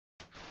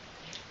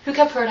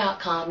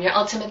HookahPro.com, your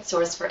ultimate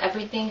source for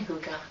everything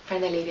hookah.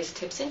 Find the latest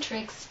tips and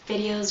tricks,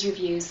 videos,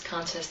 reviews,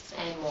 contests,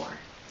 and more.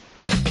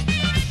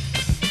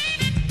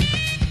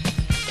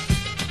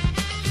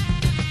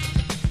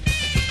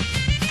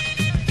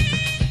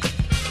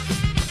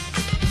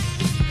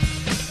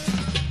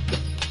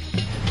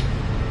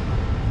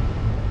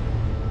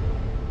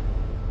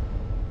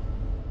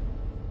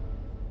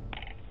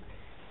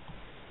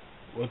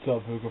 What's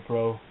up, Hookah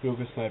Pro?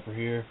 Hookah Sniper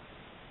here.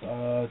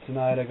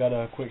 Tonight I got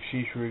a quick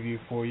shisha review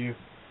for you.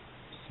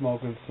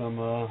 Smoking some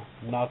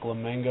Nakhla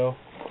mango.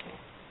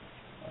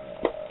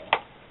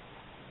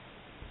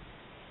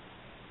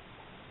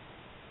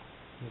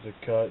 Here's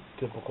a cut,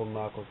 typical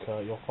Nakhla cut.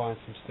 You'll find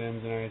some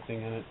stems and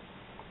everything in it.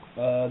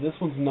 This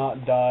one's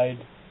not dyed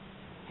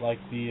like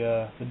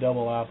the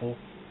double apple,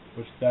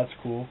 which that's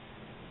cool.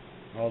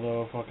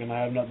 Although I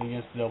have nothing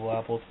against the double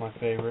apple, it's my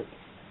favorite.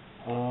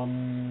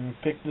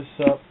 Picked this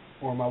up,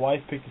 or my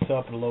wife picked this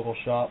up at a local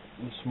shop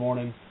this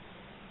morning.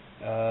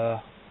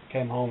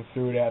 Came home,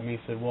 threw it at me,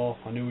 said, well,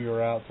 I knew we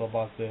were out, so I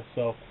bought this.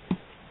 So,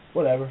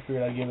 whatever,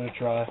 figured I'd give it a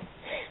try.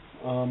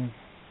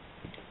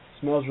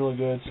 Smells really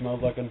good,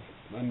 smells like a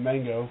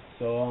mango.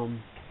 So,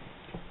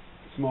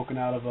 smoking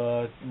out of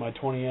my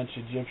 20-inch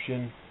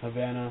Egyptian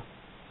Havana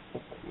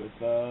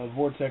with a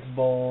Vortex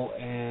bowl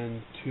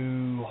and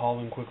 2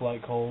 Holland Quick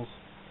Light coals,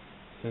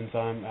 since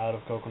I'm out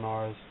of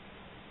coconaras.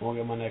 Won't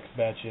get my next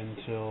batch in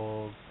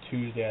till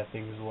Tuesday, I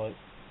think is what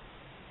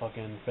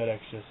fucking FedEx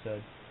just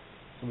said.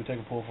 So let me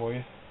take a pull for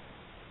you.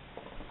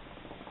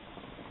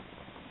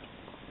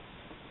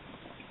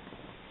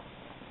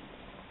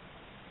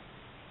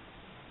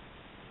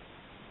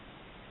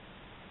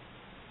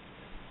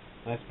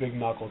 Nice big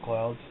Nakhla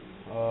clouds.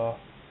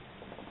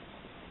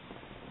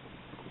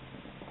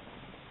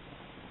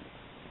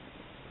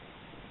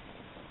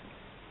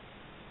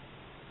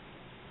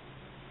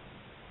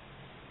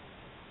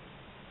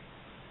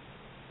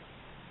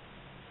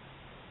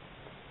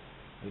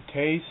 The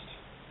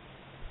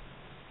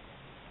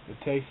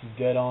taste is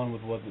dead on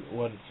with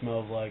what it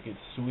smells like. It's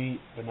sweet,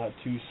 but not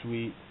too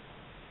sweet.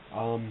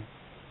 You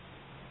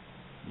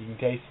can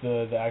taste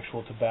the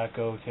actual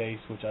tobacco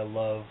taste, which I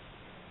love.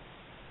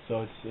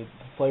 So the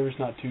flavor's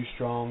not too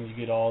strong. You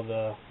get all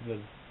the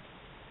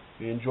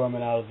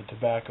enjoyment out of the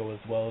tobacco as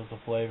well as the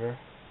flavor.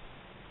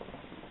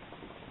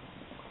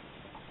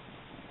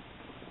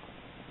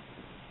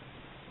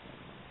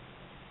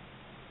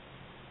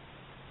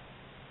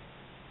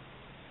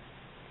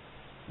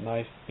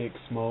 Nice thick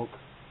smoke.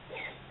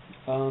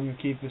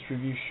 Keep this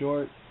review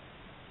short.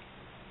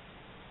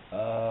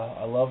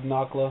 I love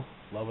Nakhla,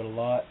 love it a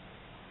lot.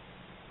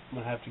 I'm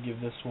gonna have to give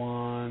this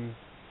one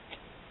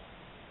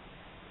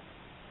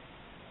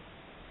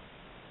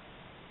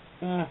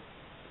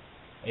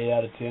 8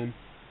 out of 10.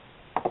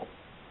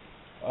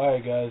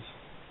 Alright guys,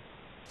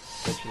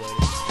 catch you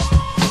later.